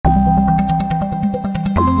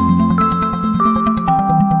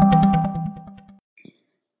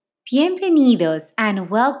Bienvenidos and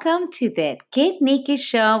welcome to the Get Naked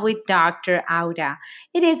Show with Dr. Auda.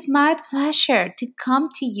 It is my pleasure to come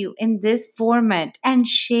to you in this format and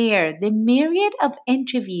share the myriad of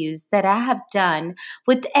interviews that I have done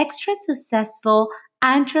with extra successful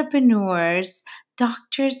entrepreneurs,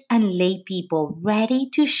 doctors, and lay people ready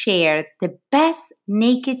to share the best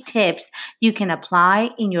naked tips you can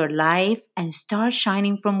apply in your life and start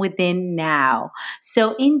shining from within now.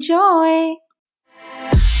 So enjoy.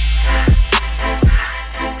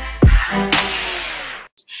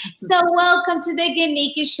 So, welcome to the Get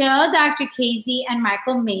Naked Show, Dr. Casey and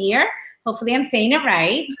Michael Majors. Hopefully, I'm saying it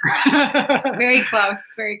right. Very close,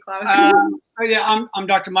 very close. I'm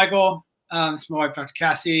Dr. Michael. It's my wife, Dr.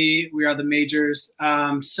 Cassie. We are the Majors.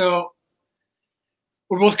 So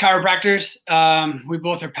we're both chiropractors. We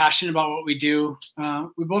both are passionate about what we do.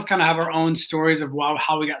 We both kind of have our own stories of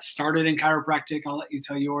how we got started in chiropractic. I'll let you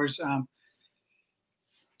tell yours.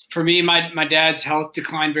 For me, my dad's health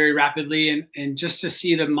declined very rapidly, and just to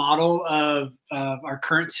see the model of our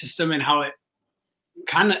current system and how it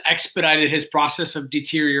kind of expedited his process of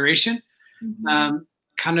deterioration,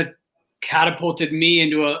 kind of catapulted me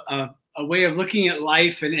into a way of looking at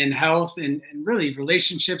life and health and really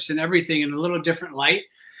relationships and everything in a little different light.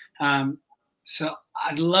 So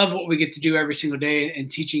I love what we get to do every single day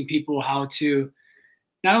and teaching people how to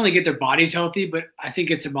not only get their bodies healthy, but I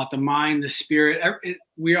think it's about the mind, the spirit.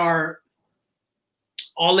 We are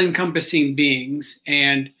all-encompassing beings,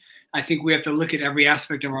 and I think we have to look at every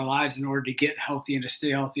aspect of our lives in order to get healthy and to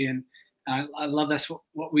stay healthy. And I love that's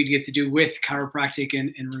what we get to do with chiropractic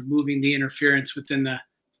and removing the interference within the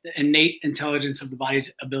innate intelligence of the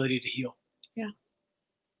body's ability to heal. Yeah.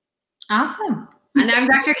 Awesome. And I'm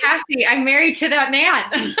Dr. Cassie. I'm married to that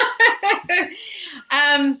man.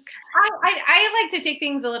 I like to take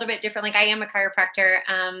things a little bit different. Like I am a chiropractor,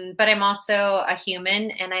 but I'm also a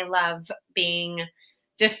human, and I love being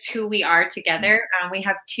just who we are together. We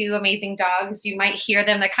have two amazing dogs. You might hear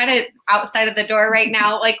them. They're kind of outside of the door right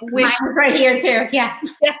now, like Mine's right here too. Yeah.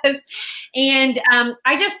 Yes. And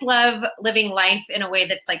I just love living life in a way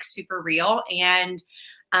that's like super real and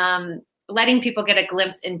letting people get a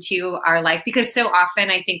glimpse into our life, because so often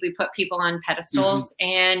I think we put people on pedestals,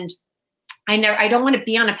 and I don't want to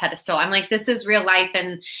be on a pedestal. I'm like, this is real life,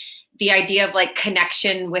 and the idea of like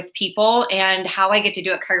connection with people and how I get to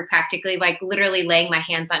do it chiropractically, like literally laying my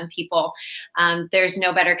hands on people. There's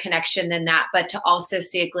no better connection than that, but to also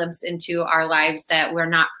see a glimpse into our lives, that we're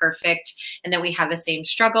not perfect and that we have the same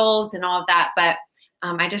struggles and all of that. But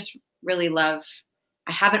I just really love,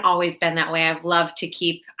 I haven't always been that way. I've loved to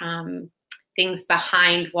keep things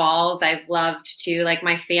behind walls. I've loved to, like,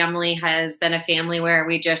 my family has been a family where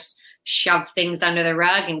we just shove things under the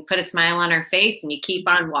rug and put a smile on our face and you keep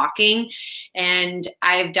on walking. And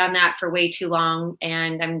I've done that for way too long.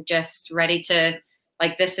 And I'm just ready to,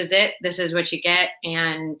 like, this is it. This is what you get.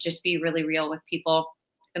 And just be really real with people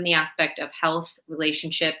in the aspect of health,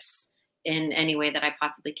 relationships, in any way that I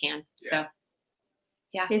possibly can. Yeah. So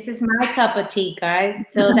yeah. This is my cup of tea, guys.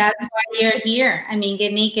 So that's why you're here. I mean,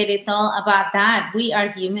 Get Naked is all about that. We are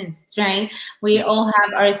humans, right? We all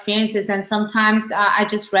have our experiences. And sometimes I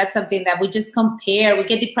just read something that we just compare. We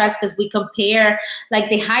get depressed because we compare like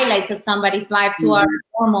the highlights of somebody's life to our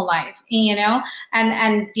normal life, you know?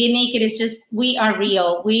 And Get Naked is just, we are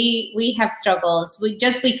real. We have struggles. We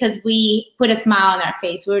just because we put a smile on our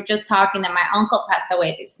face. We were just talking that my uncle passed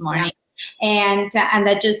away this morning. Yeah. And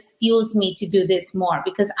that just fuels me to do this more,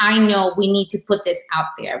 because I know we need to put this out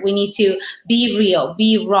there. We need to be real,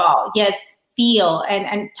 be raw, yes, feel,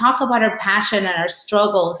 and talk about our passion and our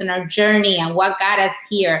struggles and our journey and what got us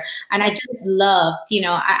here. And I just loved, you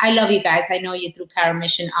know, I love you guys. I know you through Chiro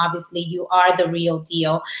Mission. Obviously, you are the real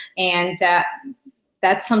deal. And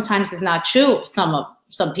that sometimes is not true of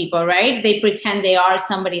some people, right? They pretend they are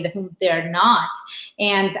somebody whom they're not.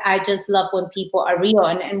 And I just love when people are real.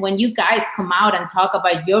 And when you guys come out and talk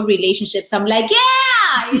about your relationships, I'm like,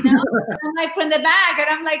 yeah, you know, I'm like from the back, and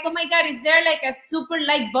I'm like, oh my God, is there like a super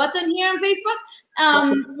like button here on Facebook?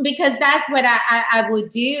 Because that's what I would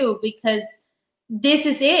do, because this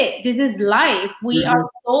is it. This is life. We are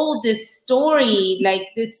sold this story, like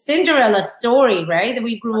this Cinderella story, right? That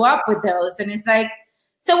we grew up with those. And it's like,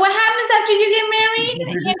 so what happens after you get married?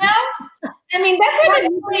 You know, I mean, that's what the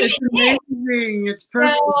story is. It's amazing. It's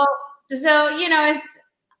perfect. So you know,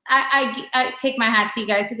 I take my hat to you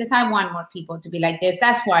guys because I want more people to be like this.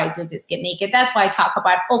 That's why I do this Get Naked. That's why I talk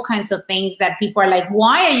about all kinds of things that people are like,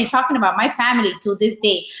 why are you talking about? My family to this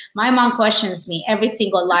day, my mom questions me every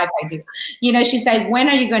single live I do. You know, she's like, when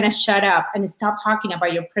are you going to shut up and stop talking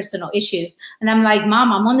about your personal issues? And I'm like,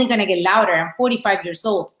 Mom, I'm only going to get louder. I'm 45 years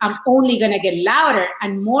old. I'm only going to get louder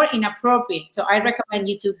and more inappropriate. So I recommend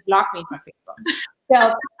you to block me from Facebook.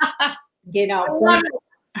 So, you know,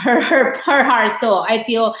 her heart soul, I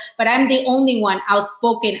feel, but I'm the only one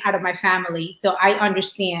outspoken out of my family, so I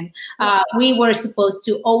understand. We were supposed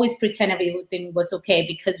to always pretend everything was okay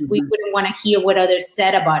because we wouldn't want to hear what others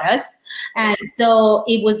said about us, and so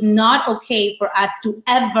it was not okay for us to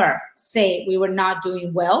ever say we were not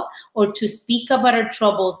doing well or to speak about our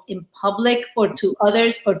troubles in public or to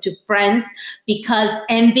others or to friends because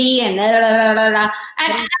envy and and I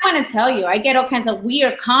want to tell you, I get all kinds of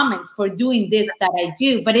weird comments for doing this that I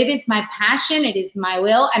do, but it is my passion, it is my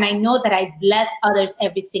will, and I know that I bless others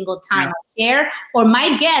every single time I share, or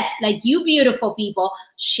my guests, like you beautiful people,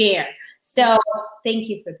 share. So thank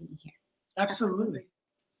you for being here. Absolutely.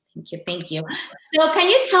 Thank you. Thank you. So can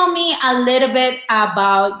you tell me a little bit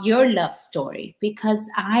about your love story? Because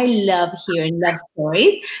I love hearing love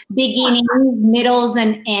stories, beginnings, middles,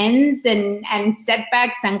 and ends, and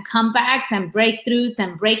setbacks and comebacks and breakthroughs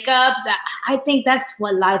and breakups. I think that's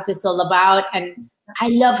what life is all about. And I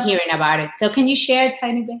love hearing about it. So can you share a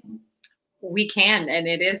tiny bit? We can, and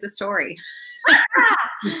it is a story.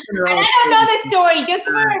 And I don't know the story. Just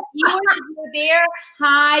for viewers, if you're there,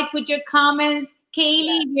 hi, put your comments.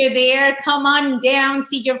 Kaylee, you're there. Come on down,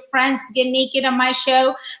 see your friends get naked on my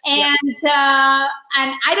show. And I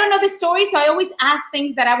don't know the story, so I always ask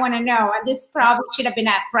things that I want to know. And this probably should have been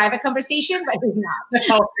a private conversation, but it's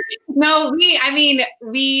not. No,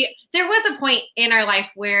 there was a point in our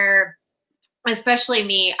life where, especially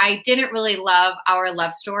me, I didn't really love our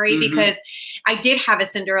love story because I did have a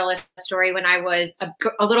Cinderella story when I was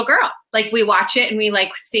a little girl. Like, we watch it and we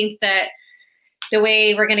like think that the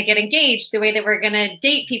way we're going to get engaged, the way that we're going to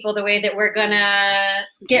date people, the way that we're going to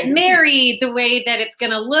get married, the way that it's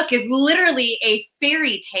going to look is literally a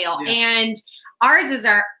fairy tale. Yeah. And ours is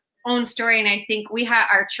our own story. And I think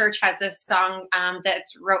our church has this song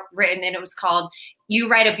that's written, and it was called You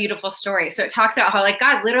Write a Beautiful Story. So it talks about how like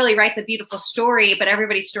God literally writes a beautiful story, but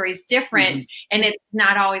everybody's story is different. And it's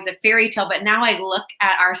not always a fairy tale. But now I look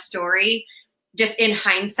at our story just in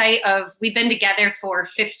hindsight of we've been together for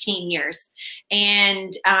 15 years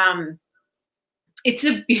and it's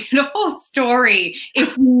a beautiful story.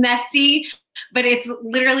 It's messy, but it's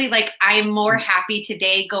literally like I'm more happy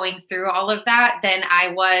today going through all of that than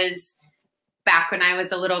I was back when I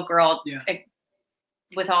was a little girl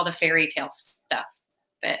with all the fairy tale stuff.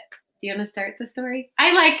 But do you want to start the story?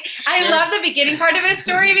 I love the beginning part of his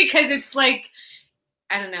story because it's like,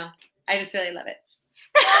 I don't know. I just really love it.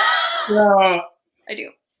 I do.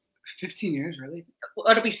 15 years, really? Well,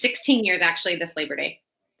 it'll be 16 years actually this Labor Day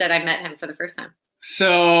that I met him for the first time.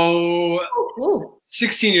 So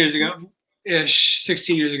 16 years ago,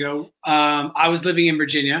 I was living in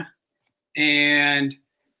Virginia and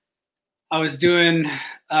I was doing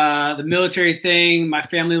the military thing. My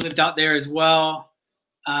family lived out there as well.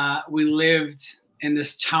 We lived in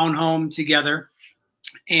this townhome together,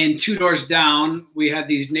 and 2 doors down, we had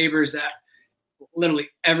these neighbors that literally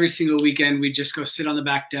every single weekend we just go sit on the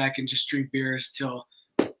back deck and just drink beers till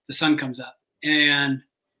the sun comes up. And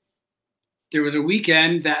there was a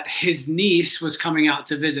weekend that his niece was coming out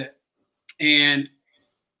to visit, and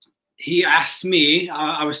he asked me,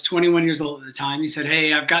 I was 21 years old at the time. He said,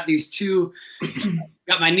 hey, I've got these two,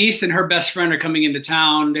 got my niece and her best friend are coming into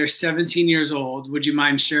town. They're 17 years old. Would you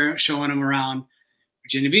mind showing them around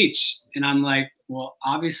Virginia Beach? And I'm like, well,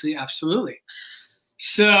 obviously, absolutely.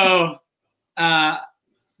 So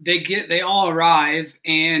they all arrive,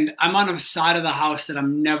 and I'm on a side of the house that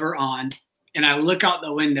I'm never on. And I look out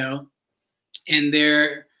the window, and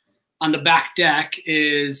there on the back deck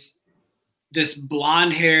is this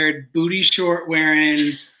blonde-haired, booty short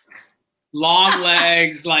wearing, long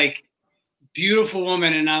legs, like beautiful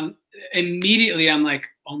woman. And I'm like,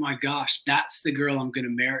 oh my gosh, that's the girl I'm going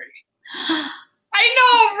to marry. I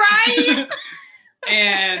know, right?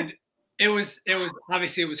 And it was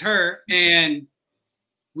obviously it was her. And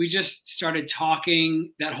we just started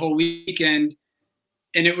talking that whole weekend.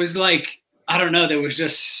 And it was like, I don't know, there was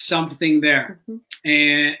just something there.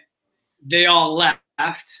 And they all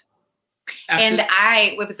left. And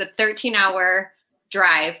it was a 13-hour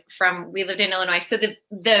drive we lived in Illinois. So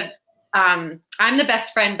I'm the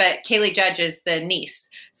best friend, but Kaylee Judge is the niece.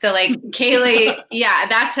 So like Kaylee,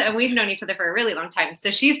 we've known each other for a really long time.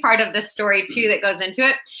 So she's part of the story too that goes into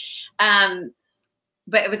it.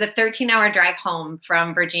 but it was a 13-hour drive home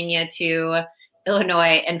from Virginia to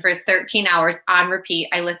Illinois. And for 13 hours on repeat,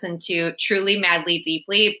 I listened to Truly, Madly,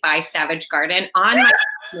 Deeply by Savage Garden on my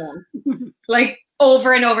phone, like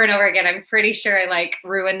over and over and over again. I'm pretty sure I like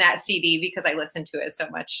ruined that CD because I listened to it so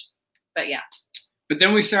much. But yeah. But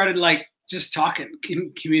then we started like just talking,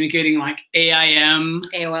 communicating like AIM.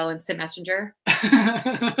 AOL Instant Messenger.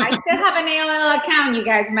 I still have an AOL account, you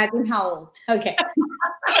guys. Imagine how old. Okay.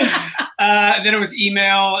 Then it was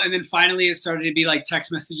email. And then finally it started to be like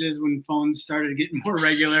text messages when phones started getting more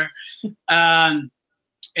regular. And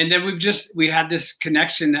then we had this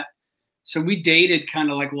connection that, so we dated kind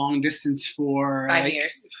of like long distance for 5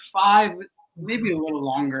 years. 5, maybe a little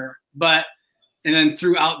longer. And then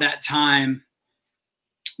throughout that time,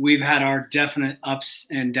 we've had our definite ups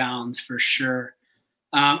and downs for sure.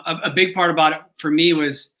 A big part about it for me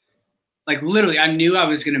was like literally I knew I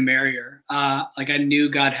was going to marry her. Like I knew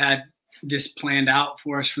God had this planned out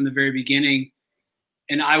for us from the very beginning.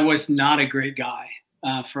 And I was not a great guy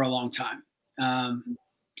for a long time.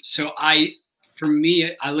 So for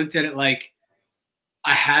me, I looked at it like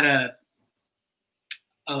I had a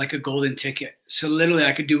golden ticket. So literally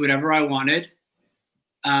I could do whatever I wanted.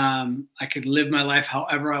 I could live my life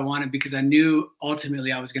however I wanted because I knew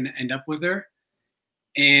ultimately I was going to end up with her.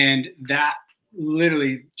 And that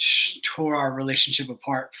literally tore our relationship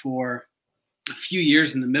apart for a few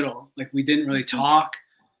years in the middle. Like we didn't really talk.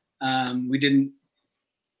 We didn't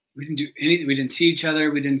do anything. We didn't see each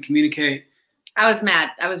other. We didn't communicate. I was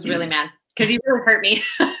mad. I was really mad because you really hurt me.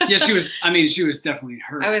 Yeah, she was definitely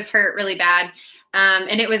hurt. I was hurt really bad.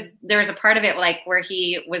 And there was a part of it like where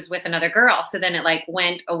he was with another girl. So then it like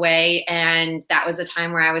went away. And that was a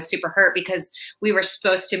time where I was super hurt because we were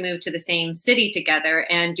supposed to move to the same city together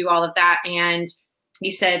and do all of that. And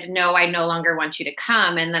he said, no, I no longer want you to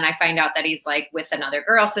come. And then I find out that he's like with another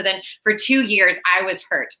girl. So then for 2 years I was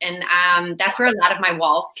hurt. And that's where a lot of my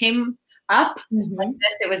walls came up. Like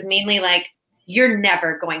this. It was mainly like, you're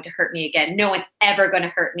never going to hurt me again. No one's ever going to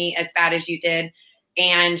hurt me as bad as you did.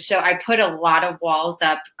 And so I put a lot of walls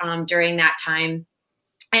up during that time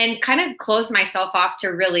and kind of closed myself off to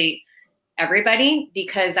really everybody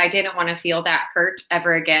because I didn't want to feel that hurt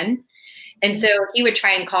ever again. And so he would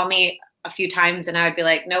try and call me a few times and I would be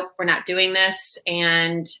like, nope, we're not doing this.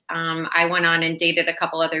 And I went on and dated a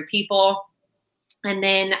couple other people. And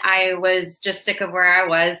then I was just sick of where I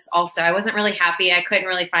was. Also, I wasn't really happy. I couldn't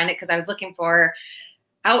really find it because I was looking for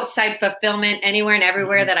outside fulfillment anywhere and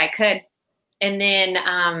everywhere that I could. And then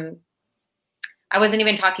I wasn't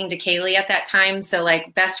even talking to Kaylee at that time. So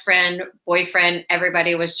like best friend, boyfriend,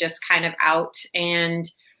 everybody was just kind of out.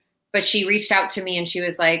 But she reached out to me and she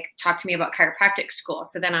was like, talk to me about chiropractic school.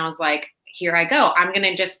 So then I was like, here I go. I'm going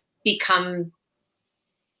to just become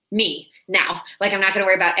me now. Like, I'm not going to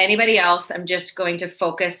worry about anybody else. I'm just going to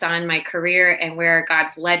focus on my career and where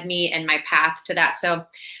God's led me and my path to that. So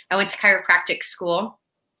I went to chiropractic school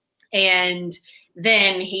and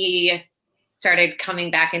then he started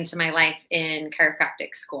coming back into my life in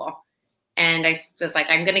chiropractic school. And I was like,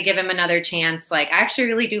 I'm going to give him another chance. Like, I actually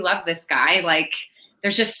really do love this guy. Like,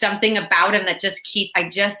 there's just something about him that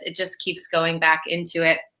it just keeps going back into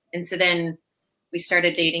it. And so then we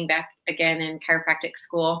started dating back again in chiropractic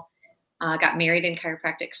school, got married in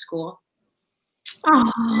chiropractic school.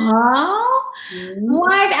 Aww.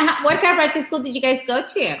 What chiropractic school did you guys go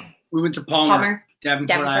to? We went to Palmer.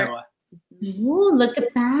 Davenport, Iowa. Ooh, look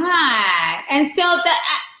at that. And so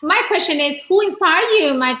my question is, who inspired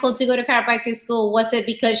you, Michael, to go to chiropractic school? Was it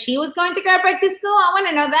because she was going to chiropractic school? I want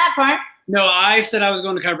to know that part. No, I said I was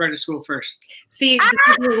going to chiropractic school first. See,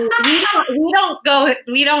 we don't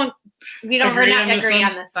agree on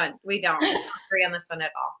this one. We don't agree on this one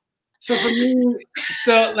at all. So for me,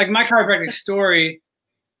 like my chiropractic story,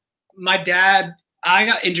 my dad, I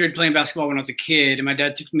got injured playing basketball when I was a kid, and my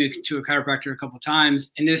dad took me to a chiropractor a couple of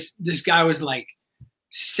times. And this guy was like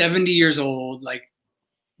 70 years old, like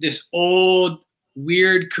this old,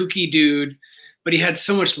 weird, kooky dude, but he had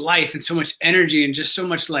so much life and so much energy and just so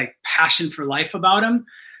much like passion for life about him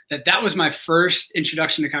that was my first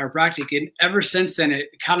introduction to chiropractic. And ever since then, it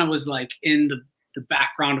kind of was like in the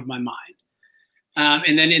background of my mind.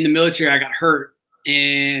 And then in the military, I got hurt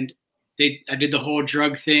and I did the whole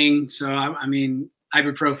drug thing. So, I mean,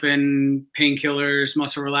 ibuprofen, painkillers,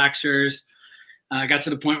 muscle relaxers. I got to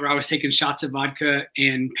the point where I was taking shots of vodka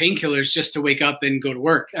and painkillers just to wake up and go to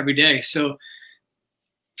work every day. So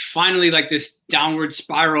finally, like this downward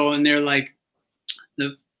spiral, and they're like,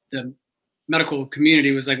 the medical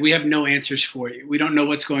community was like, we have no answers for you. We don't know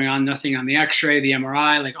what's going on, nothing on the x-ray, the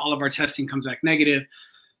MRI, like all of our testing comes back negative.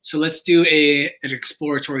 So let's do an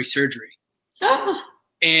exploratory surgery.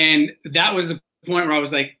 And that was point where I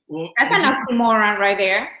was like, well, that's an oxymoron right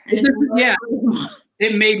there. Yeah.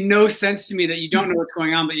 It made no sense to me that you don't know what's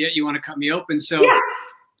going on, but yet you want to cut me open. So Yeah.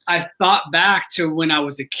 I thought back to when I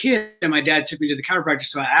was a kid and my dad took me to the chiropractor.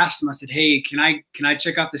 So I asked him, I said, hey, can I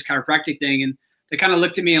check out this chiropractic thing? And they kind of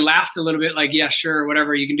looked at me and laughed a little bit like, yeah, sure,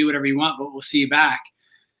 whatever. You can do whatever you want, but we'll see you back.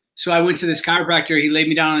 So I went to this chiropractor. He laid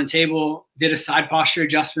me down on the table, did a side posture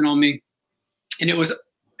adjustment on me. And it was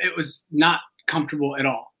not comfortable at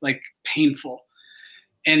all, like painful.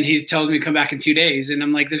 And he tells me to come back in 2 days. And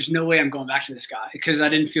I'm like, there's no way I'm going back to this guy, because I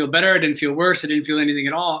didn't feel better. I didn't feel worse. I didn't feel anything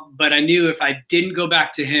at all. But I knew if I didn't go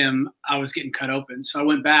back to him, I was getting cut open. So I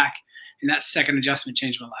went back, and that second adjustment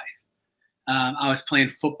changed my life. I was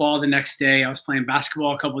playing football the next day. I was playing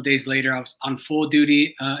basketball a couple of days later. I was on full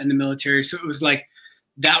duty in the military. So it was like,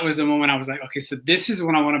 that was the moment I was like, okay, so this is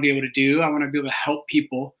what I want to be able to do. I want to be able to help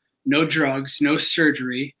people. No drugs, no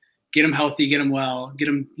surgery. Get them healthy, get them well, get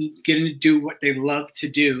them to do what they love to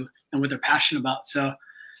do and what they're passionate about. So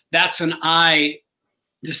that's when I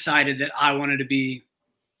decided that I wanted to be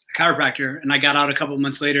a chiropractor. And I got out a couple of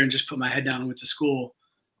months later and just put my head down and went to school.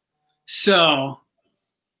 So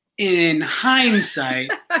in hindsight,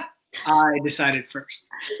 I decided first.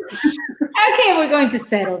 Okay, we're going to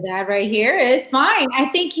settle that right here. It's fine. I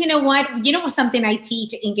think, you know what, something I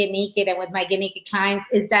teach in Get Naked and with my Get Naked clients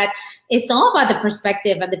is that it's all about the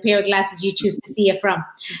perspective and the pair of glasses you choose to see it from.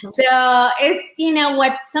 Mm-hmm. So it's,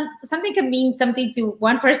 what something can mean something to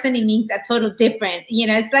one person, it means a total different.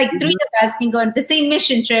 It's like three of us can go on the same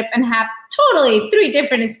mission trip and have totally three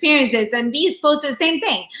different experiences and be exposed to the same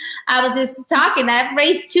thing. I was just talking that I've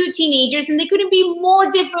raised two teenagers and they couldn't be more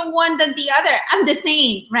different one than the other. I'm the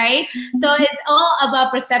same, right? So it's all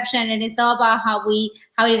about perception, and it's all about how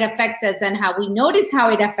it affects us and how we notice how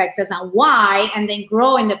it affects us and why, and then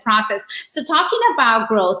grow in the process. So talking about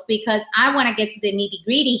growth, because I want to get to the nitty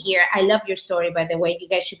gritty here. I love your story, by the way. You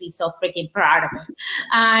guys should be so freaking proud of it.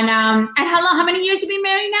 And how many years have you been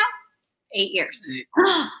married now? 8 years.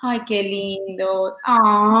 Ay, qué lindos.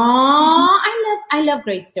 Aww, I love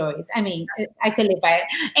great stories. I mean, I could live by it.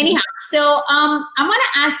 Anyhow, so I want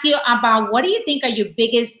to ask you about, what do you think are your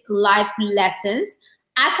biggest life lessons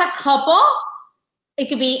as a couple? It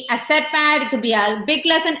could be a setback, it could be a big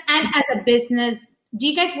lesson, and as a business. Do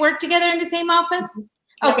you guys work together in the same office?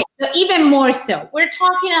 Okay, so even more so. We're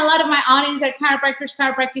talking, a lot of my audience are chiropractors,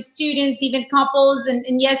 chiropractic students, even couples.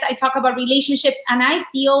 And yes, I talk about relationships, and I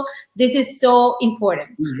feel this is so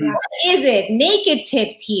important. Mm-hmm. What is it? Naked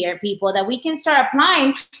tips here, people, that we can start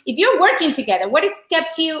applying. If you're working together, what has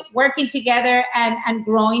kept you working together and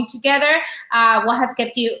growing together? What has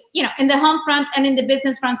kept you, in the home front and in the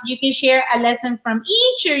business front? So you can share a lesson from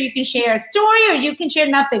each, or you can share a story, or you can share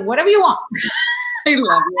nothing, whatever you want. I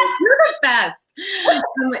love you. You're the best. You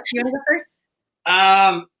want to go first?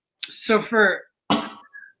 So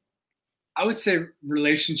I would say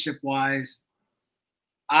relationship wise,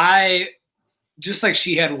 just like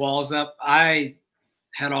she had walls up, I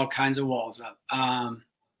had all kinds of walls up.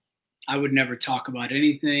 I would never talk about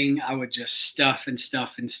anything. I would just stuff and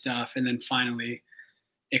stuff and stuff, and then finally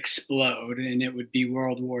explode, and it would be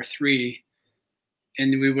World War III,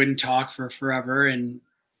 and we wouldn't talk for forever. And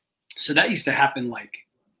so that used to happen like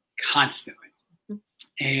constantly.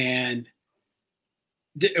 And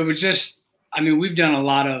it was just, we've done a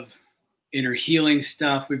lot of inner healing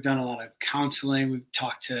stuff. We've done a lot of counseling. We've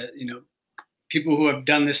talked to, people who have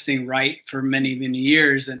done this thing right for many, many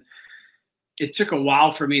years. And it took a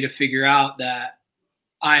while for me to figure out that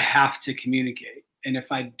I have to communicate. And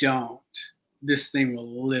if I don't, this thing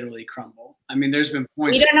will literally crumble. There's been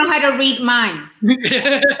points. We don't know how to read minds.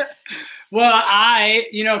 Well,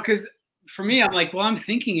 because for me, I'm like, well, I'm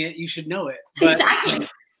thinking it. You should know it. But, exactly.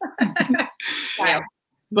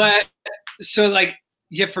 But so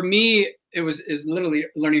for me, is literally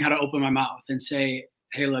learning how to open my mouth and say,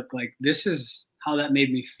 hey, look, like, this is how that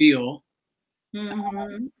made me feel.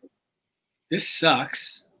 Mm-hmm. This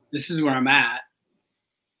sucks. This is where I'm at.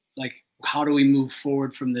 Like, how do we move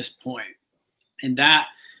forward from this point? And that,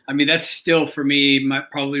 that's still for me,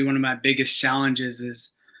 probably one of my biggest challenges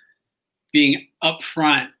is being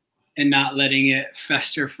upfront and not letting it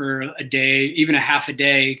fester for a day, even a half a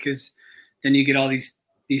day, because then you get all these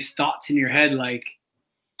thoughts in your head like,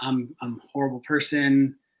 I'm a horrible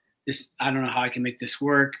person. I don't know how I can make this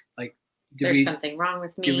work. Like, there's something wrong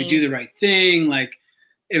with me. Did we do the right thing? Like,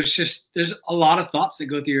 it was just, there's a lot of thoughts that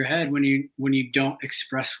go through your head when you don't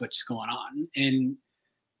express what's going on. And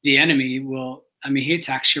the enemy will, he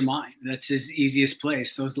attacks your mind. That's his easiest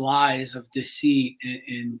place. Those lies of deceit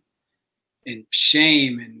and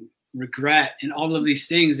shame and regret and all of these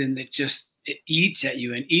things. And it just it eats at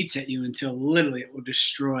you and eats at you until literally it will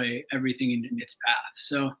destroy everything in its path.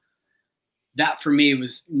 So that for me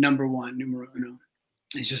was number uno.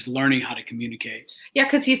 It's just learning how to communicate. Yeah,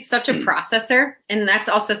 because he's such a processor. And that's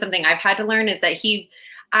also something I've had to learn, is that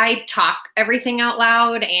I talk everything out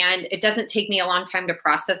loud, and it doesn't take me a long time to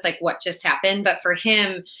process like what just happened. But for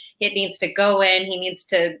him, it needs to go in. He needs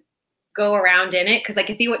to go around in it. Because like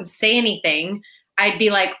if he wouldn't say anything, I'd be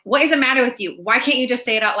like, what is the matter with you? Why can't you just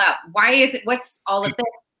say it out loud? What's all of this?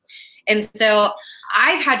 And so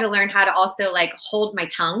I've had to learn how to also like hold my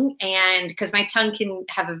tongue, and because my tongue can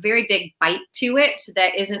have a very big bite to it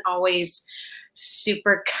that isn't always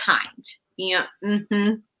super kind. Yeah.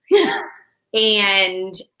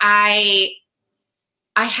 And I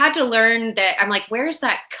had to learn that. I'm like, where's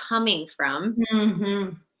that coming from?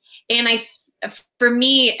 And for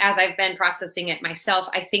me, as I've been processing it myself,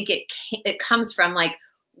 I think it comes from like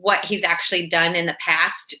what he's actually done in the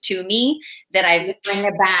past to me, that I've bring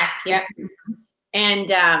it back. Yep.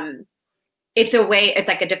 And it's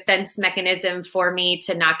like a defense mechanism for me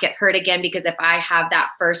to not get hurt again, because if I have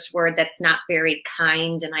that first word that's not very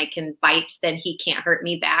kind and I can bite, then he can't hurt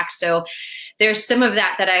me back. So there's some of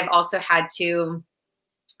that I've also had to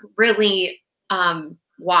really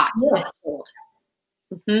watch.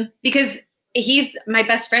 Because he's my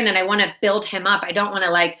best friend and I want to build him up. I don't want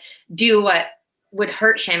to like do what would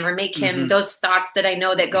hurt him or make him those thoughts that I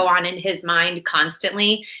know that go on in his mind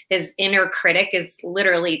constantly. His inner critic is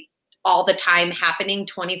literally all the time happening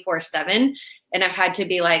 24/7. And I've had to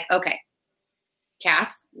be like, okay,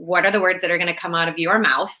 Cass, what are the words that are going to come out of your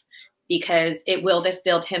mouth? Because will this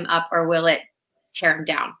build him up or will it tear him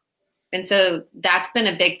down? And so that's been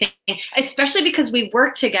a big thing, especially because we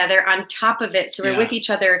work together on top of it. So we're with each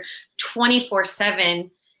other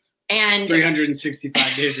 24/7 and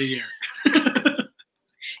 365 days a year.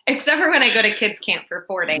 Except for when I go to kids camp for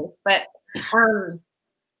 4 days. But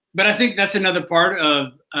I think that's another part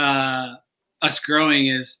of us growing,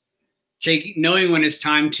 is knowing when it's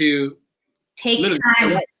time to take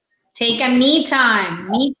time. Take a me time.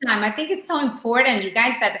 I think it's so important, you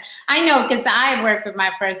guys, that I know, because I worked with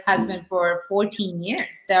my first husband for 14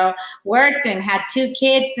 years. So worked and had 2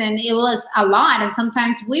 kids, and it was a lot. And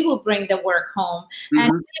sometimes we will bring the work home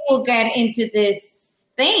and we will get into this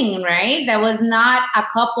thing, right? That was not a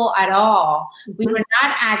couple at all. We were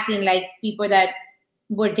not acting like people that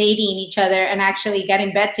were dating each other and actually got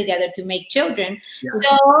in bed together to make children.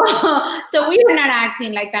 So we were not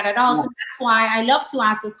acting like that at all. So that's why I love to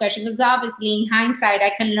ask this question, because obviously in hindsight,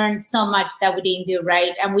 I can learn so much that we didn't do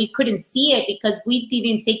right. And we couldn't see it because we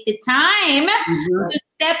didn't take the time to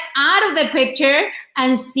step out of the picture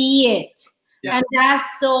and see it. And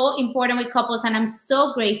that's so important with couples. And I'm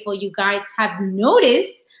so grateful you guys have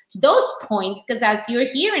noticed those points, because as you're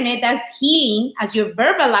hearing it, that's healing. As you're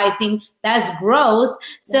verbalizing, that's growth.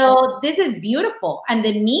 So this is beautiful. And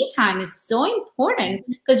the me time is so important,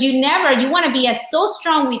 because you want to be so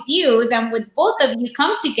strong with you, then with both of you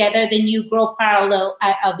come together, then you grow parallel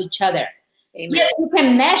of each other. Amen. Yes, you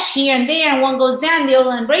can mesh here and there, and one goes down, the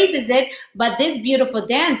other embraces it. But this beautiful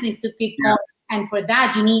dance needs to keep going. And for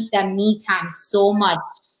that, you need that me time so much.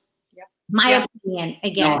 My opinion,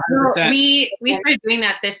 again. No, we started doing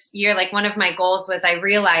that this year. Like, one of my goals was, I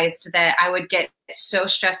realized that I would get so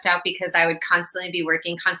stressed out because I would constantly be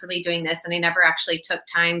working, constantly doing this. And I never actually took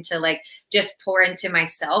time to like just pour into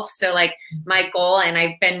myself. So like my goal, and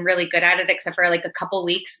I've been really good at it, except for like a couple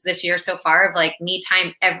weeks this year so far, of like me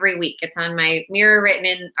time every week. It's on my mirror written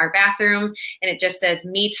in our bathroom, and it just says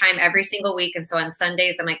me time every single week. And so on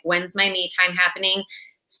Sundays, I'm like, when's my me time happening?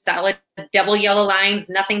 Solid double yellow lines,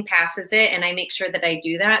 nothing passes it. And I make sure that I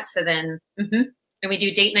do that. So then, and we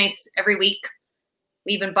do date nights every week.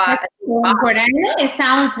 We even bought. It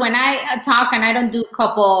sounds, when I talk, and I don't do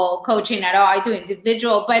couple coaching at all, I do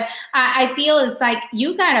individual, but I feel it's like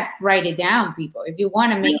you gotta write it down, people, if you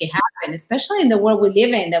want to make it happen, especially in the world we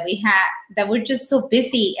live in, that we're just so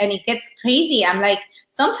busy and it gets crazy. I'm like,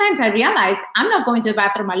 sometimes I realize I'm not going to the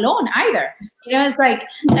bathroom alone either. You know, it's like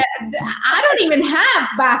I don't even have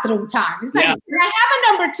bathroom time. It's like, can I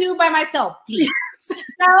have a number 2 by myself, please? So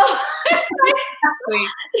it's like,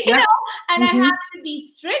 you know, and I have to be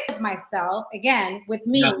strict with myself, again, with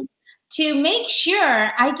me, to make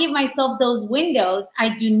sure I give myself those windows.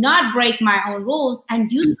 I do not break my own rules,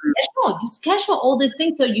 and you schedule all these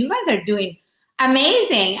things. So you guys are doing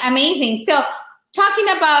amazing. So talking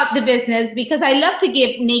about the business, because I love to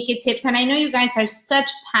give naked tips, and I know you guys are such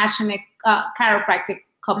passionate chiropractic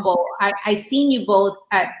couple. I seen you both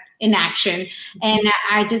in action, and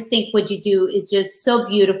I just think what you do is just so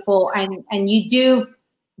beautiful, and you do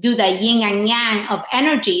the yin and yang of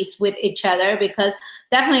energies with each other, because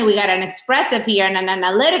definitely we got an expressive here and an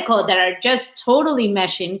analytical that are just totally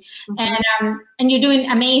meshing. And you're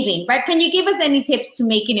doing amazing. But can you give us any tips to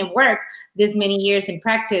making it work this many years in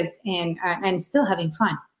practice and still having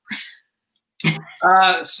fun?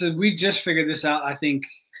 So we just figured this out, I think,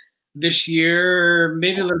 this year,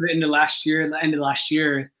 maybe a little bit into last year, the end of last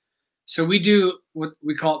year. So we do what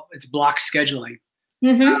we call it's block scheduling,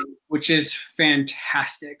 which is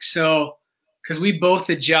fantastic. So because we both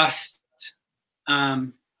adjust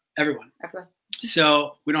everyone. Okay.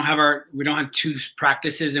 So we don't have two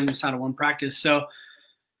practices inside of one practice. So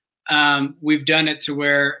we've done it to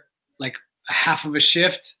where like a half of a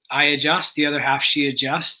shift I adjust, the other half she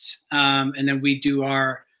adjusts, and then we do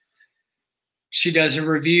she does her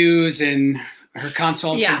reviews and her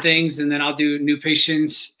consults and things, and then I'll do new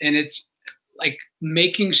patients. And it's like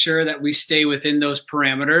making sure that we stay within those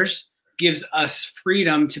parameters gives us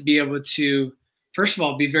freedom to be able to, first of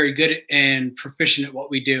all, be very good and proficient at what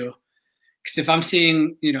we do. Because if I'm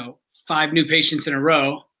seeing, 5 new patients in a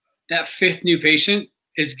row, that 5th new patient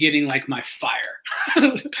is getting like my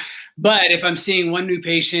fire. But if I'm seeing 1 new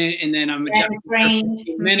patient and then I'm adjusting for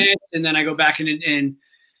 15 minutes and then I go back and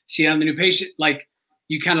see on the new patient, like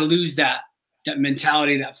you kind of lose that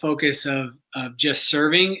mentality, that focus of just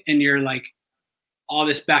serving, and you're like all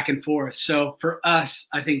this back and forth. So for us,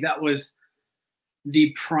 I think that was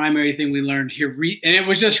the primary thing we learned here. And it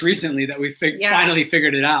was just recently that we finally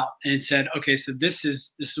figured it out and said, okay, so this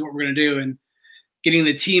is what we're going to do. And getting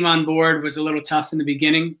the team on board was a little tough in the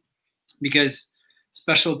beginning because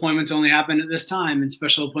special appointments only happen at this time and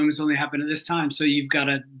special appointments only happen at this time. So you've got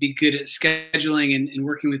to be good at scheduling and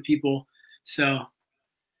working with people. So,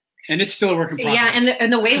 and it's still a work in progress. Yeah.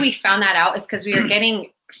 And the way we found that out is because we were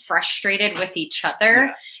getting frustrated with each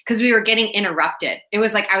other because we were getting interrupted. It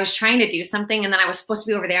was like I was trying to do something and then I was supposed to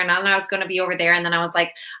be over there and then I was going to be over there. And then I was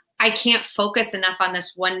like, I can't focus enough on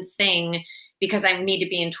this one thing because I need to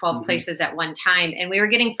be in 12 places at one time. And we were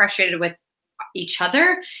getting frustrated with each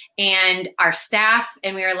other and our staff.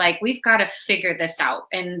 And we were like, we've got to figure this out.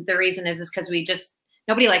 And the reason is because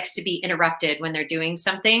nobody likes to be interrupted when they're doing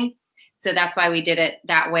something. So that's why we did it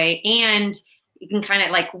that way. And you can kind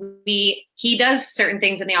of like, he does certain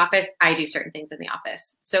things in the office. I do certain things in the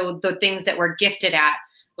office. So the things that we're gifted at,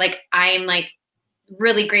 like I'm like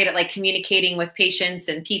really great at like communicating with patients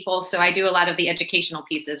and people. So I do a lot of the educational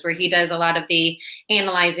pieces where he does a lot of the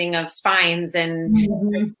analyzing of spines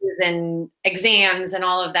and exams and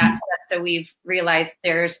all of that stuff. So we've realized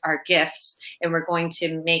there's our gifts and we're going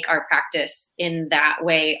to make our practice in that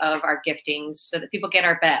way of our giftings so that people get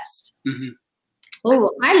our best.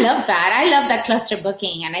 Oh, I love that. I love that cluster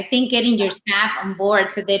booking. And I think getting your staff on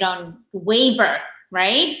board so they don't waver,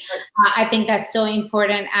 right? I think that's so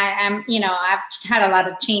important. I've had a lot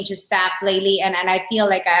of change of staff lately, and I feel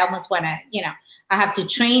like I almost want to, I have to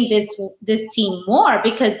train this team more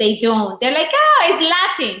because they're like, oh,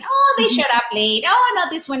 it's Latin. Oh, they showed up late. Oh,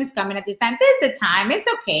 no, this one is coming at this time. This is the time. It's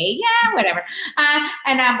okay. Yeah, whatever.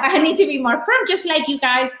 And I need to be more firm, just like you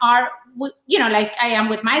guys are, like I am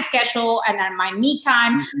with my schedule and on my me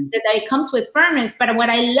time, that it comes with firmness. But what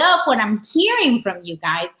I love, what I'm hearing from you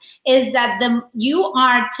guys is that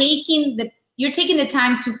you're taking the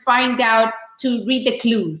time to find out, to read the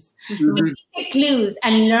clues, read the clues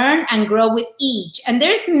and learn and grow with each. And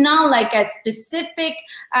there's not like a specific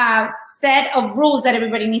set of rules that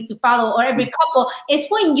everybody needs to follow or every couple.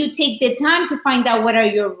 It's when you take the time to find out what are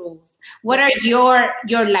your rules, what are your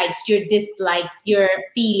likes, your dislikes, your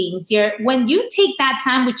feelings. When you take that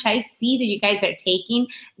time, which I see that you guys are taking,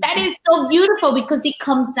 that is so beautiful because it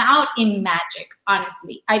comes out in magic.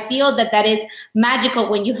 Honestly, I feel that is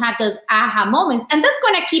magical when you have those aha moments, and that's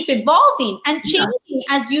going to keep evolving and changing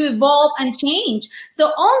as you evolve and change.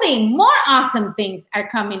 So only more awesome things are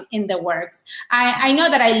coming in the works. I know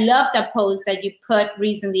that I love the post that you put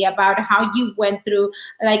recently about how you went through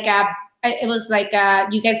it was like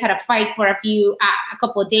you guys had a fight for a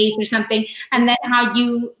couple of days or something, and then how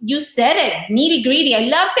you said it nitty gritty. I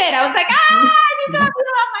loved it. I was like, I need to have you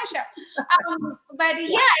on my show. But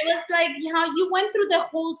yeah, it was like how you went through the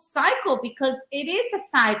whole cycle, because it is a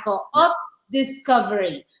cycle of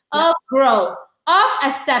discovery, of growth, of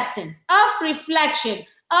acceptance, of reflection,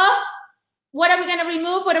 of what are we going to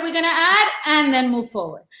remove, what are we going to add, and then move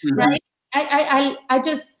forward. Right? I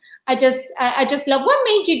just love. What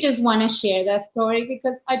made you just want to share that story?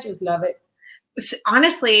 Because I just love it.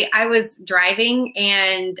 Honestly, I was driving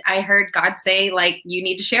and I heard God say, like, you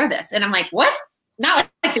need to share this. And I'm like, what? Not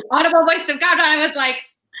like the audible voice of God. I was like,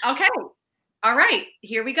 okay, all right,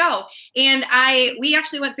 here we go. And we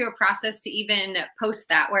actually went through a process to even post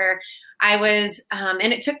that, where I was,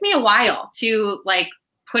 and it took me a while to like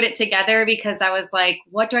put it together because I was like,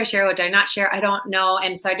 what do I share? What do I not share? I don't know.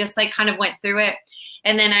 And so I just like kind of went through it.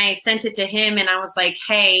 And then I sent it to him and I was like,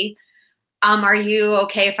 hey, are you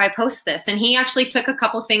okay if I post this? And he actually took a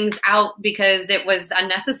couple things out because it was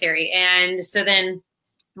unnecessary. And so then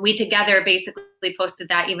we together basically posted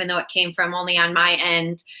that, even though it came from only on my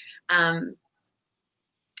end.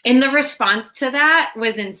 And the response to that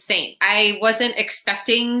was insane. I wasn't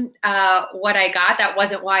expecting what I got. That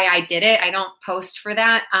wasn't why I did it. I don't post for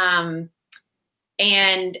that.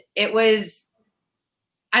 And it was,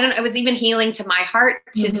 I don't know, it was even healing to my heart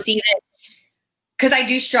to see that, because I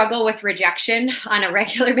do struggle with rejection on a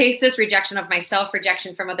regular basis, rejection of myself,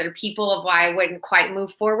 rejection from other people of why I wouldn't quite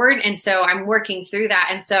move forward. And so I'm working through that.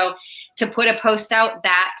 And so to put a post out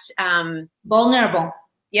that vulnerable.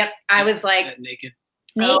 Yep. I was like, naked.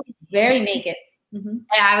 Naked, very naked.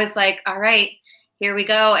 I was like, all right, here we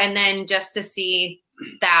go. And then just to see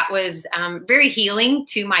that was very healing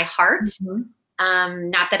to my heart.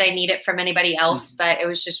 Not that I need it from anybody else, but it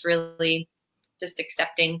was just really just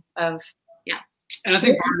accepting of, And I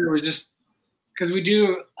think part of it was just because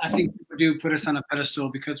I think people do put us on a pedestal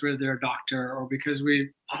because we're their doctor or because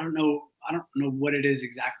I don't know what it is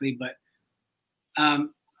exactly, but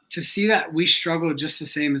to see that we struggle just the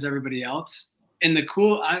same as everybody else. And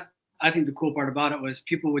I think the cool part about it was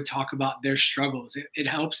people would talk about their struggles. It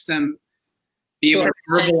helps them be able to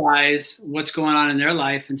verbalize what's going on in their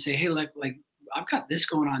life and say, hey, like I've got this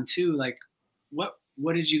going on too. Like, what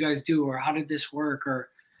did you guys do? Or how did this work?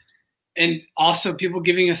 And also people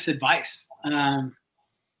giving us advice,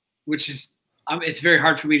 which is, it's very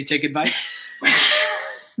hard for me to take advice.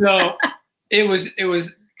 So it was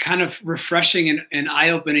kind of refreshing and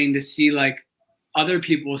eye-opening to see like other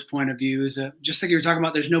people's point of views. Just like you were talking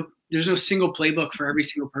about, there's no single playbook for every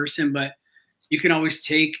single person, but you can always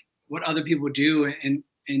take what other people do and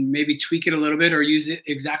maybe tweak it a little bit or use it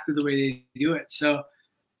exactly the way they do it. So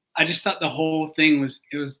I just thought the whole thing was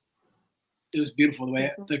beautiful the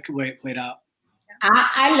way it played out.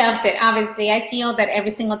 I loved it. Obviously, I feel that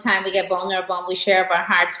every single time we get vulnerable and we share our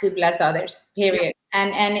hearts, we bless others, period.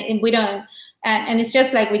 And we don't, and it's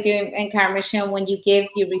just like we do in Car Mission. When you give,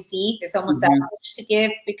 you receive. It's almost selfish to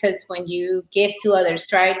give, because when you give to others,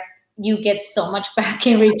 right, you get so much back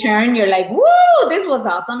in return. You're like, woo, this was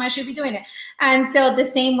awesome. I should be doing it. And so the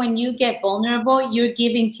same, when you get vulnerable, you're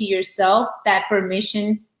giving to yourself that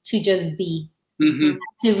permission to just be, to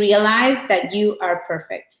realize that you are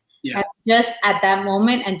perfect. And just at that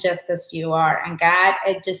moment and just as you are. And God,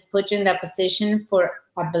 it just put you in that position for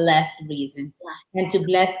a blessed reason, and to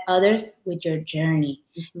bless others with your journey.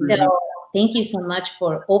 So thank you so much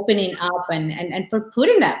for opening up and for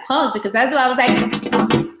putting that post, because that's why I was like,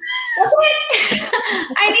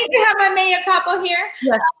 I need to have my mayor couple here.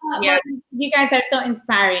 You guys are so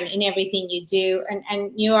inspiring in everything you do,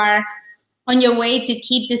 and you are on your way to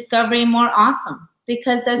keep discovering more awesome,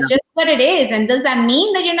 because that's just what it is. And does that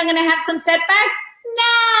mean that you're not going to have some setbacks?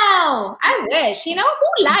 No, I wish. Who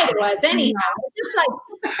lied to us anyhow? It's just like,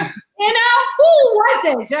 who was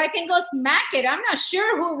it? So I can go smack it. I'm not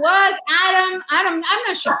sure who was. Adam, I'm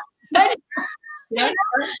not sure. But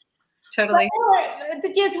totally.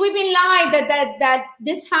 Yes, we've been lied that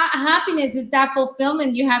this happiness is that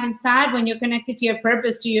fulfillment you have inside when you're connected to your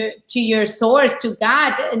purpose, to your source, to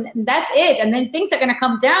God, and that's it. And then things are gonna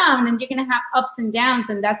come down, and you're gonna have ups and downs,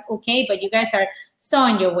 and that's okay. But you guys are so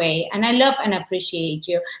on your way, and I love and appreciate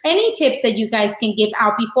you. Any tips that you guys can give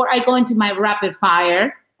out before I go into my rapid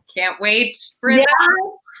fire? Can't wait for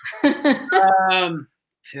that.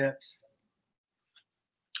 Tips.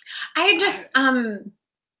 I just I'm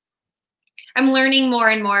learning more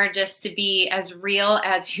and more just to be as real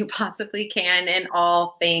as you possibly can in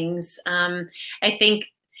all things. I think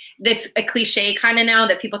that's a cliche kind of now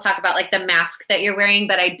that people talk about, like the mask that you're wearing,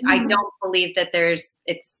 but I don't believe that it's,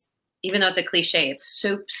 even though it's a cliche, it's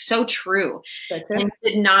so true. And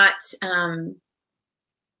did not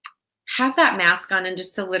have that mask on, and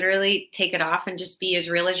just to literally take it off and just be as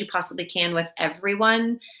real as you possibly can with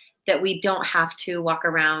everyone, that we don't have to walk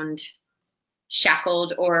around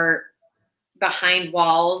shackled or behind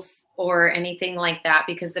walls or anything like that,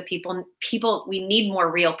 because the people, we need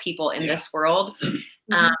more real people in this world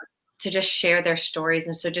to just share their stories.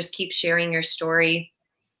 And so just keep sharing your story.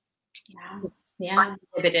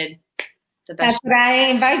 Uninhibited. That's what I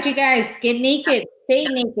invite you guys. Get naked, stay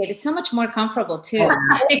naked. It's so much more comfortable too.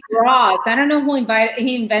 Bras. I don't know who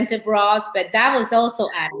invented bras, but that was also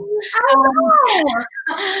Adam.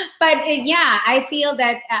 But I feel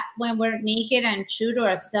that when we're naked and true to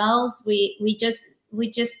ourselves, we just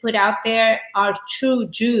put out there our true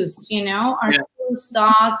juice, our true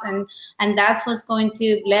sauce, and that's what's going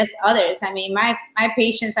to bless others. I mean, my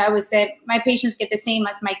patients, I would say, my patients get the same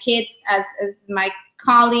as my kids, as my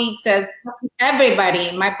colleagues, as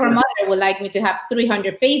everybody. My poor mother would like me to have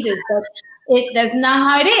 300 faces, but that's not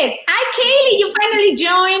how it is. Hi, Kaylee, you finally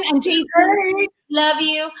joined, and Jason, love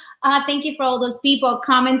you. Thank you for all those people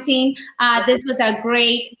commenting. This was a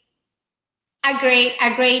great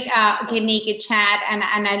Get Naked chat, and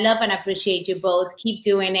I love and appreciate you both. Keep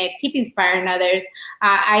doing it. Keep inspiring others.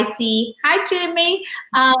 I see. Hi, Jimmy.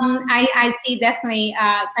 I see definitely.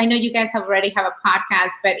 I know you guys already have a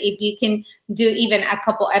podcast, but if you can do even a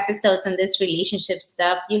couple episodes on this relationship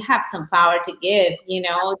stuff, you have some power to give. You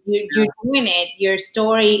know, you're doing it. Your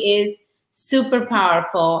story is super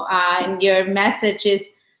powerful, and your message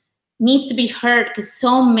needs to be heard, because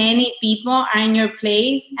so many people are in your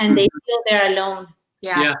place and they feel they're alone.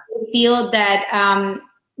 Yeah. They feel that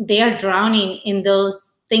they are drowning in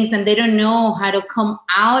those things, and they don't know how to come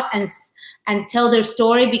out and tell their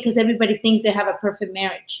story, because everybody thinks they have a perfect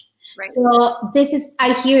marriage. Right. So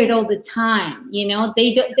I hear it all the time. You know,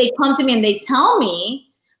 they come to me and they tell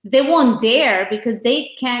me they won't dare because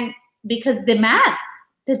the mask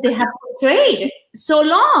that they have portrayed so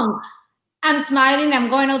long. I'm smiling, I'm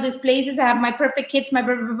going all these places, I have my perfect kids, my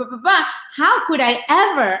blah, blah, blah, blah, blah. How could I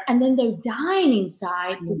ever? And then they're dying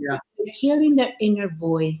inside. Yeah. They're killing their inner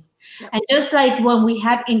voice. Yep. And just like when we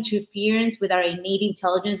have interference with our innate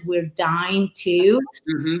intelligence, we're dying too.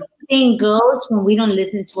 Mm-hmm. Same thing goes when we don't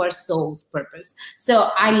listen to our soul's purpose. So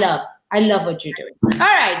I love what you're doing. All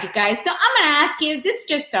right, you guys. So I'm going to ask you, this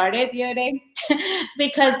just started the other day,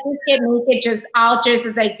 because this Get Naked just alters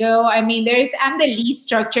as I go. I mean, I'm the least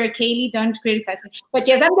structured. Kaylee, don't criticize me. But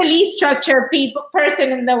yes, I'm the least structured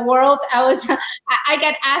person in the world. I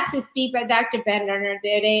got asked to speak by Dr. Ben Lerner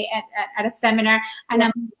the other day at a seminar,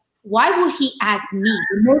 and why would he ask me,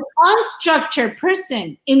 the most unstructured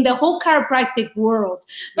person in the whole chiropractic world?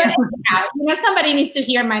 But somebody needs to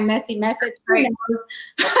hear my messy message. Right.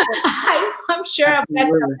 I'm sure I'm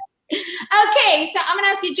messed up. Okay, so I'm gonna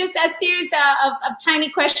ask you just a series of tiny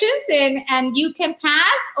questions, and you can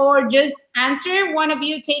pass or just answer. One of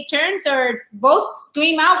you take turns, or both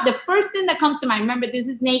scream out the first thing that comes to mind. Remember, this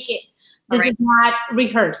is naked. This is not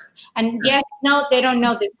rehearsed. And yes, no, they don't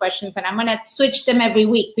know these questions, and I'm gonna switch them every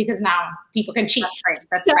week because now people can cheat.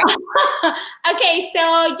 That's right. Okay,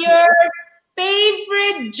 so your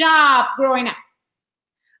favorite job growing up?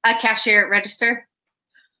 A cashier at register.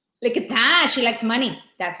 Look at that. She likes money.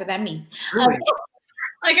 That's what that means. Really?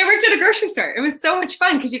 Like, I worked at a grocery store. It was so much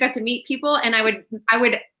fun because you got to meet people, and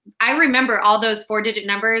I remember all those 4-digit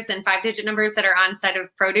numbers and 5-digit numbers that are on side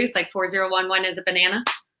of produce, like 4011 is a banana.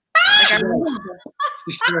 Like, I remember.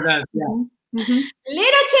 You still does, yeah. Mm-hmm.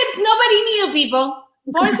 Little tips nobody knew, people.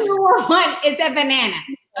 4011 is a banana.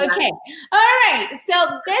 Okay. All right. So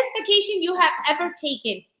best vacation you have ever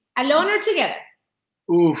taken, alone or together?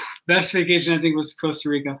 Ooh, best vacation I think was Costa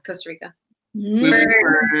Rica. Costa Rica.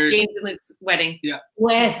 For James and Luke's wedding. Yeah.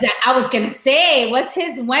 I was gonna say, what's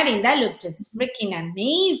his wedding? That looked just freaking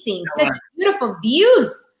amazing. Such beautiful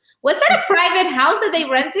views. Was that a private house that they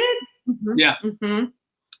rented? Mm-hmm. Yeah. Mm-hmm.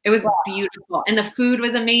 It was beautiful, and the food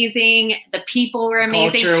was amazing. The people were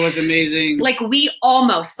amazing. Culture was amazing. Like we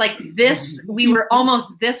were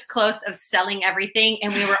almost this close of selling everthing,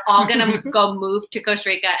 and we were all gonna go move to Costa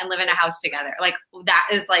Rica and live in a house together. Like that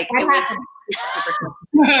is like it was super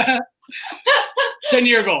cool.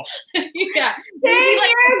 10-year goal. Yeah.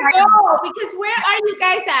 10-year goal. Because where are you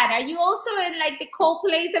guys at? Are you also in like the cold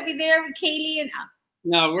place over there with Kaylee and?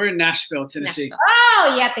 No, we're in Nashville, Tennessee. Nashville.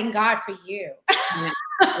 Oh yeah, thank God for you.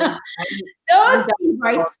 Those people,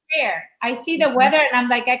 I swear. I see the weather and I'm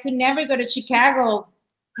like, I could never go to Chicago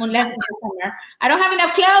unless it's summer. I don't have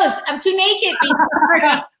enough clothes. I'm too naked.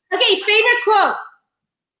 Okay, favorite quote.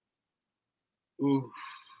 Ooh.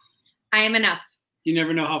 I am enough. You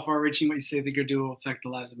never know how far-reaching what you say the good do will affect the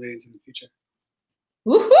lives of millions in the future.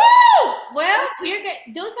 Woohoo! Well, we're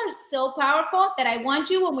good. Those are so powerful that I want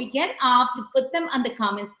you, when we get off, to put them on the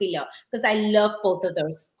comments below, because I love both of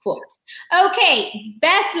those quotes. Okay,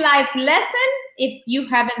 best life lesson, if you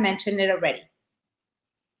haven't mentioned it already.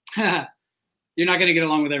 You're not going to get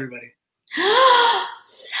along with everybody. Love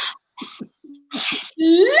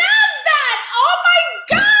that! Oh my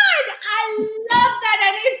God! I love that,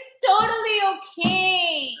 and it's totally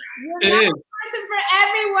okay. You're not a person for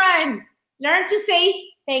everyone. Learn to say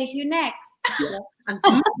thank you next. Yeah.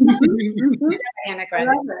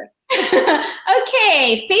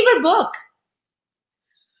 Okay, favorite book?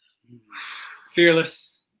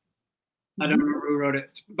 Fearless. I don't remember who wrote it.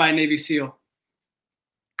 It's by a Navy SEAL.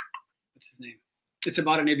 What's his name? It's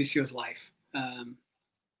about a Navy SEAL's life.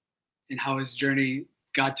 and how his journey,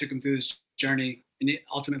 God took him through his journey, and he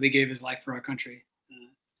ultimately gave his life for our country.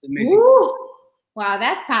 It's amazing. Woo! Wow,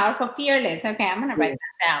 that's powerful. Fearless. Okay, I'm going to write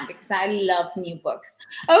that down because I love new books.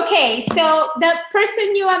 Okay, so the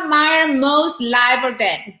person you admire most, live or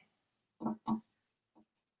dead?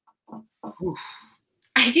 Oof.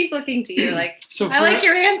 I keep looking to you like, So I like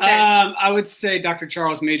your answer. I would say Dr.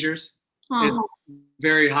 Charles Majors is Oh,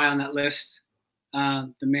 very high on that list.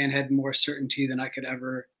 The man had more certainty than I could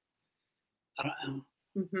ever. I don't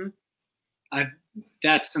know. Mhm.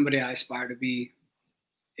 That's somebody I aspire to be,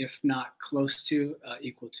 if not close to,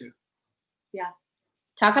 equal to.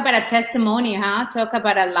 talk about a testimony, huh? Talk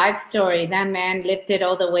about a life story. That man lived it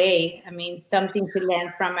all the way. I mean, something to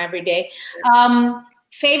learn from every day.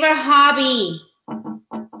 Favorite hobby?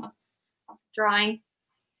 Drawing.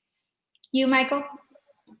 You, Michael?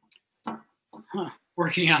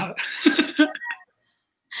 Working out.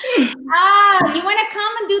 You want to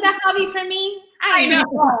come and do the hobby for me? I know.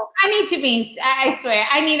 I need to be. I swear,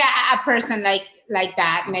 I need a person like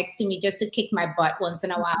that next to me just to kick my butt once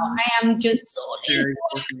in a while. I am just so lazy.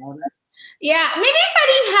 Yeah, maybe if I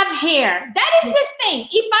didn't have hair, that is the thing.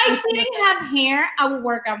 If I didn't have hair, I would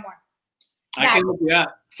work out more. I can look you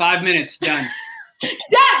up. 5 minutes, done. Done.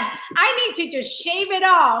 I need to just shave it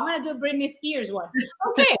all. I'm gonna do a Britney Spears one.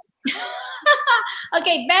 Okay.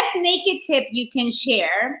 Okay. Best naked tip you can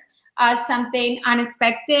share. Something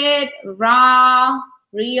unexpected, raw,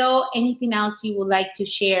 real. Anything else you would like to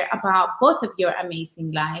share about both of your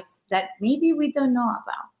amazing lives that maybe we don't know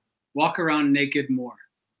about? Walk around naked more,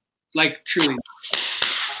 like truly.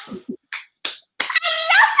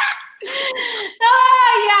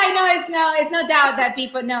 Oh yeah, I know. It's no doubt that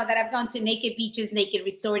people know that I've gone to naked beaches, naked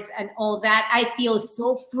resorts, and all that. I feel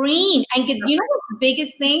so free. And you know what's the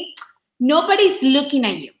biggest thing? Nobody's looking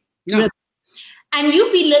at you. No. Really. And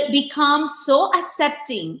you become so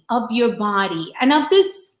accepting of your body and of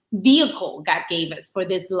this vehicle God gave us for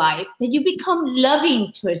this life that you become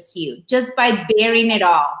loving towards you just by bearing it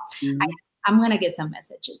all. Mm-hmm. I'm going to get some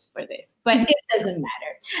messages for this, but it doesn't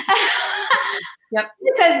matter. Yep.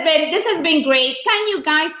 This has been great. Can you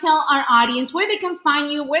guys tell our audience where they can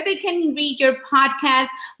find you, where they can read your podcast,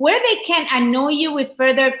 where they can annoy you with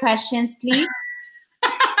further questions, please?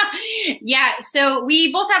 Yeah, so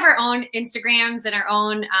we both have our own Instagrams and our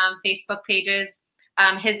own Facebook pages.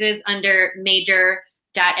 His is under major.mj10.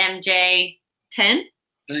 I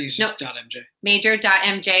think it's just .mj.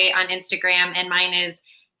 Major.mj on Instagram, and mine is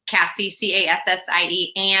Cassie,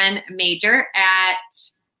 Cassie, and Major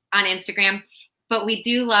on Instagram. But we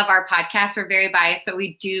do love our podcast. We're very biased, but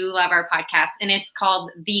we do love our podcast, and it's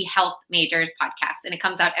called The Health Majors Podcast, and it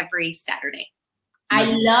comes out every Saturday. I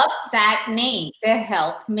love that name, The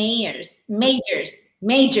Health Majors.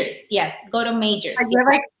 Yes, go to Majors.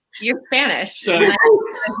 You're Spanish. So,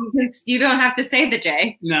 you don't have to say the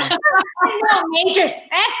J. No. I know, Majors.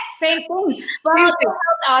 Same thing. Well, that's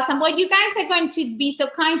awesome. Well, you guys are going to be so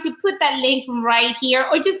kind to put that link right here,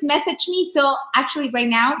 or just message me. So actually right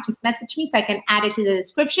now, just message me so I can add it to the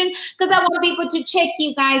description, because I want people to check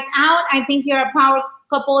you guys out. I think you're a power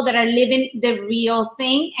couple that are living the real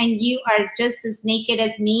thing, and you are just as naked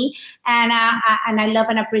as me, and I love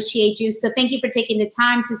and appreciate you. So thank you for taking the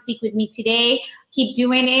time to speak with me today. Keep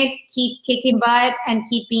doing it, keep kicking butt, and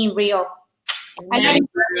keep being real. I love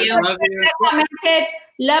you. Commented,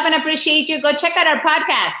 love and appreciate you. Go check out our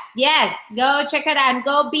podcast. Yes, go check it out and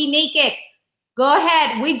go be naked. Go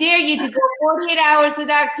ahead. We dare you to go 48 hours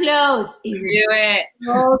without clothes. Do it.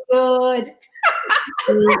 So good.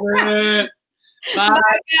 Do it. Bye.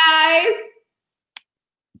 Bye, guys.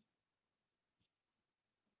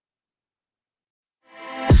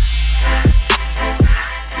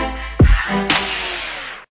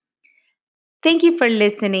 Thank you for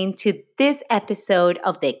listening to this episode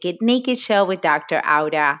of the Get Naked Show with Dr.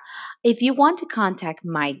 Auda. If you want to contact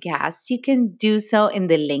my guests, you can do so in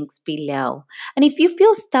the links below. And if you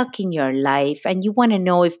feel stuck in your life and you want to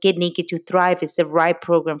know if Get Naked to Thrive is the right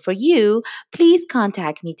program for you, please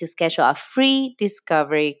contact me to schedule a free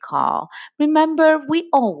discovery call. Remember, we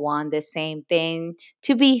all want the same thing: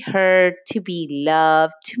 to be heard, to be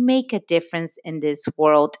loved, to make a difference in this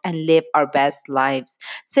world and live our best lives.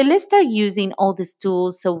 So let's start using all these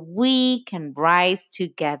tools so we can rise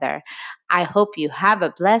together. I hope you have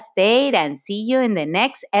a blessed day and see you in the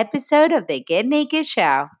next episode of the Get Naked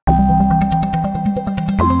Show.